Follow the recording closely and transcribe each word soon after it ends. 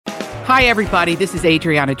Hi, everybody. This is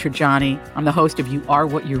Adriana Trajani. I'm the host of You Are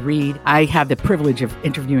What You Read. I have the privilege of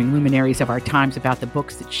interviewing luminaries of our times about the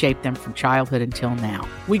books that shaped them from childhood until now.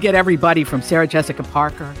 We get everybody from Sarah Jessica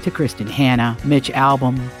Parker to Kristen Hanna, Mitch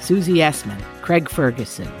Albom, Susie Essman, Craig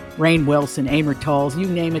Ferguson, Rainn Wilson, Amor Tolls, you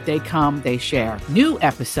name it, they come, they share. New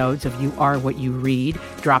episodes of You Are What You Read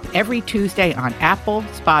drop every Tuesday on Apple,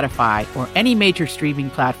 Spotify, or any major streaming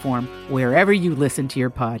platform wherever you listen to your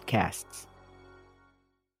podcasts.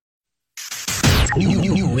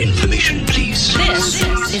 New information, please. This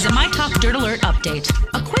is a My Talk Dirt Alert update.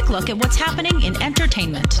 A quick look at what's happening in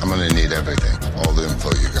entertainment. I'm going to need everything, all the info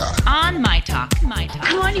you got. On My Talk. Come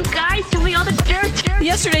on, you guys, give me all the dirt.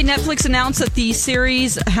 Yesterday, Netflix announced that the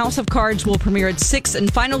series House of Cards will premiere its sixth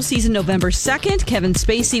and final season November 2nd. Kevin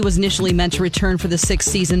Spacey was initially meant to return for the sixth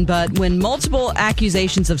season, but when multiple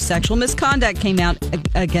accusations of sexual misconduct came out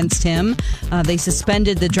against him, they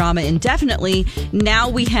suspended the drama indefinitely. Now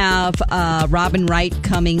we have Robin Wright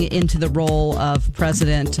coming into the role of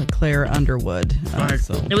President Claire Underwood.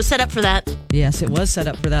 It was set up for that. Yes, it was set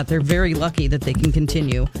up for that. They're very lucky that they can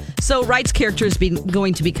continue. So Wright's character is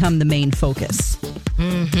going to become the main focus.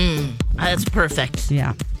 Mm-hmm. That's perfect.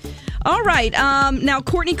 Yeah. All right. Now,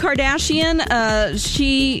 Kourtney Kardashian,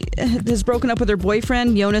 she has broken up with her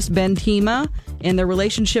boyfriend, Jonas Bentima, and their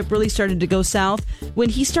relationship really started to go south when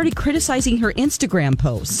he started criticizing her Instagram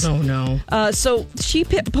posts. Oh, no. So she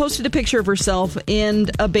posted a picture of herself in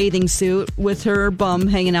a bathing suit with her bum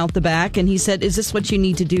hanging out the back, and he said, "Is this what you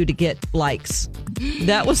need to do to get likes?"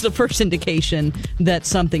 That was the first indication that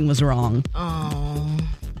something was wrong. Oh.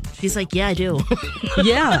 She's like, yeah, I do.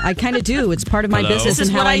 Yeah, I kind of do. It's part of my business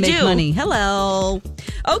and how I make money. Hello.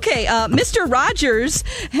 Okay, Mr. Rogers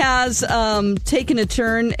has taken a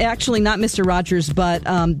turn. Actually, not Mr. Rogers, but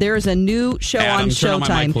there's a new show on Showtime. Turn on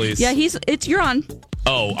my mic, please. Yeah, you're on.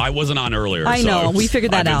 Oh, I wasn't on earlier. I know. We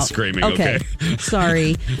figured that out. I've been screaming. Okay.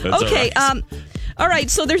 Sorry. Okay. All right. All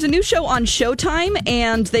right, so there's a new show on Showtime,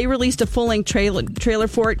 and they released a full-length trailer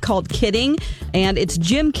for it called Kidding, and it's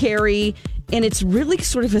Jim Carrey, and it's really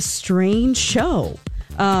sort of a strange show.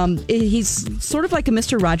 He's sort of like a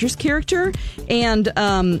Mr. Rogers character, and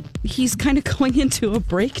he's kind of going into a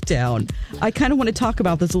breakdown. I kind of want to talk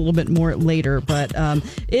about this a little bit more later, but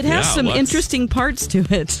it has some interesting parts to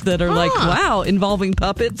it that are like, wow, involving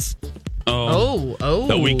puppets. Oh.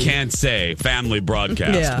 That we can't say family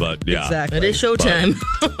broadcast, but yeah. Exactly. It is Showtime.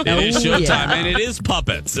 It is Showtime, and it is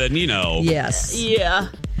puppets, and you know. Yes. Yeah.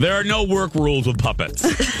 There are no work rules with puppets.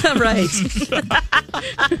 Right.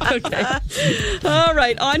 Okay. All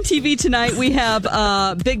right. On TV tonight, we have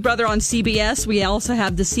Big Brother on CBS. We also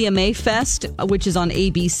have the CMA Fest, which is on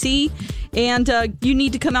ABC. And you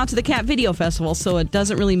need to come out to the Cat Video Festival, so it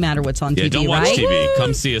doesn't really matter what's on TV, don't watch right? TV.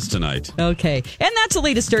 Come see us tonight. Okay. And that's the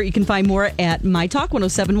latest dirt. You can find more at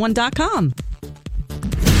mytalk1071.com.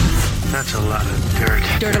 That's a lot of dirt.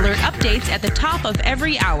 Dirt Alert updates at the top of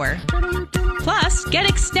every hour. Plus, get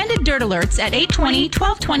extended Dirt Alerts at 8:20,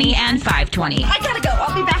 12:20, and 5:20. I gotta go.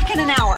 I'll be back in an hour.